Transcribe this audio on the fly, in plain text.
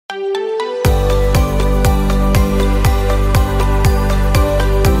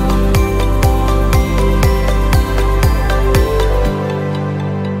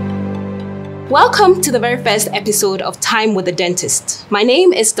Welcome to the very first episode of Time with the Dentist. My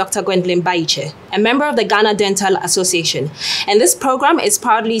name is Dr. Gwendolyn Baiche, a member of the Ghana Dental Association, and this program is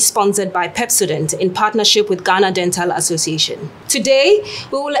proudly sponsored by Pepsodent in partnership with Ghana Dental Association. Today,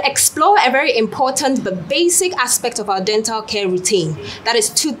 we will explore a very important but basic aspect of our dental care routine, that is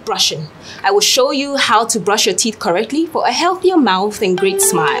toothbrushing. I will show you how to brush your teeth correctly for a healthier mouth and great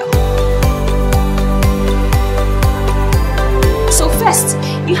smile. So first,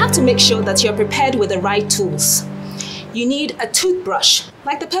 you have to make sure that you're prepared with the right tools. You need a toothbrush,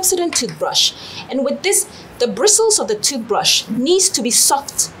 like the Pepsodent toothbrush. And with this, the bristles of the toothbrush needs to be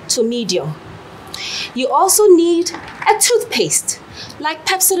soft to medium. You also need a toothpaste, like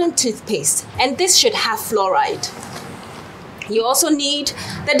Pepsodent toothpaste, and this should have fluoride. You also need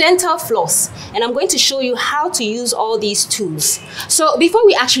the dental floss, and I'm going to show you how to use all these tools. So before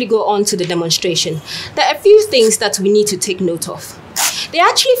we actually go on to the demonstration, there are a few things that we need to take note of. There are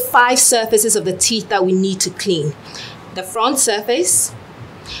actually 5 surfaces of the teeth that we need to clean. The front surface,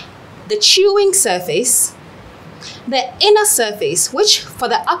 the chewing surface, the inner surface, which for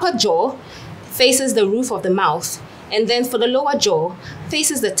the upper jaw faces the roof of the mouth, and then for the lower jaw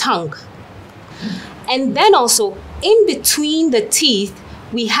faces the tongue. And then also in between the teeth,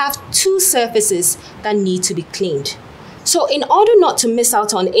 we have 2 surfaces that need to be cleaned. So in order not to miss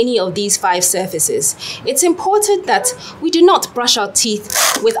out on any of these 5 surfaces, it's important that we do not brush our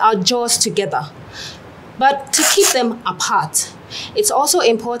teeth with our jaws together, but to keep them apart. It's also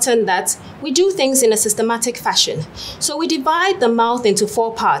important that we do things in a systematic fashion. So we divide the mouth into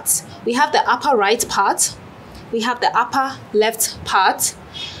 4 parts. We have the upper right part, we have the upper left part,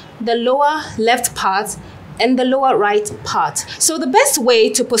 the lower left part, and the lower right part. So the best way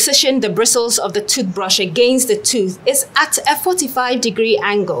to position the bristles of the toothbrush against the tooth is at a 45-degree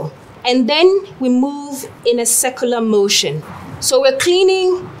angle. And then we move in a circular motion. So we're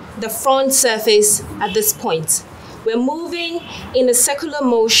cleaning the front surface at this point. We're moving in a circular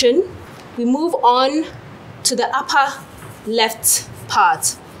motion. We move on to the upper left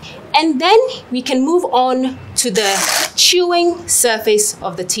part. And then we can move on to the chewing surface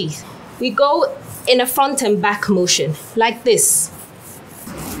of the teeth. We go in a front and back motion, like this.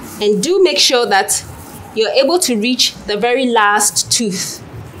 And do make sure that you're able to reach the very last tooth.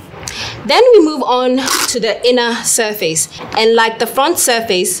 Then we move on to the inner surface. And like the front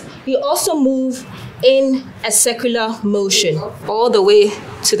surface, we also move in a circular motion all the way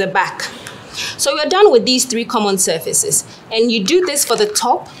to the back. So we're done with these 3 common surfaces. And you do this for the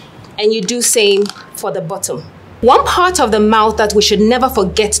top, and you do same for the bottom. One part of the mouth that we should never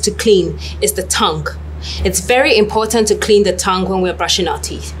forget to clean is the tongue. It's very important to clean the tongue when we're brushing our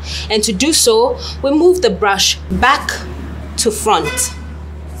teeth. And to do so, we move the brush back to front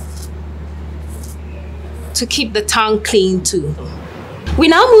to keep the tongue clean too. We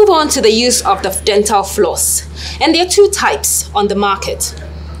now move on to the use of the dental floss. And there are 2 types on the market.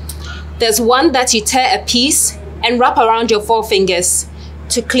 There's one that you tear a piece and wrap around your 4 fingers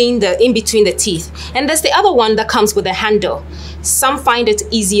to clean the in between the teeth. And there's the other one that comes with a handle. Some find it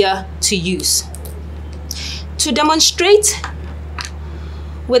easier to use. To demonstrate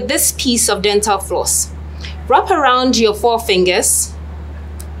with this piece of dental floss, wrap around your 4 fingers,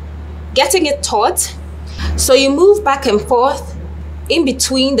 getting it taut. So you move back and forth in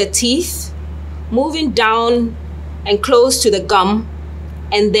between the teeth, moving down and close to the gum,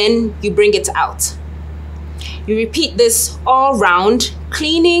 and then you bring it out. You repeat this all round,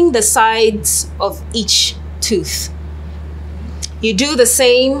 cleaning the sides of each tooth. You do the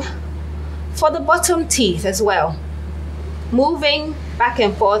same for the bottom teeth as well. Moving back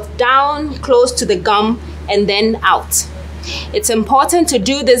and forth, down, close to the gum, and then out. It's important to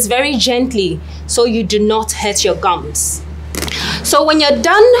do this very gently so you do not hurt your gums. So when you're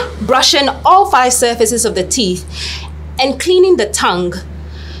done brushing all 5 surfaces of the teeth and cleaning the tongue,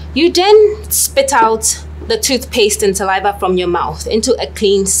 you then spit out the toothpaste and saliva from your mouth into a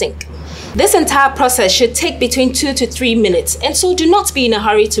clean sink. This entire process should take between 2 to 3 minutes, and so do not be in a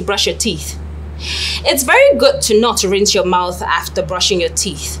hurry to brush your teeth. It's very good to not rinse your mouth after brushing your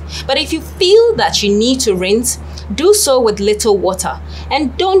teeth, but if you feel that you need to rinse, do so with little water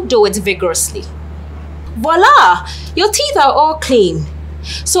and don't do it vigorously. Voila! Your teeth are all clean.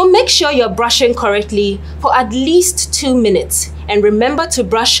 So make sure you're brushing correctly for at least 2 minutes, and remember to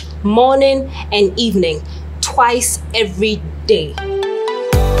brush morning and evening, twice every day.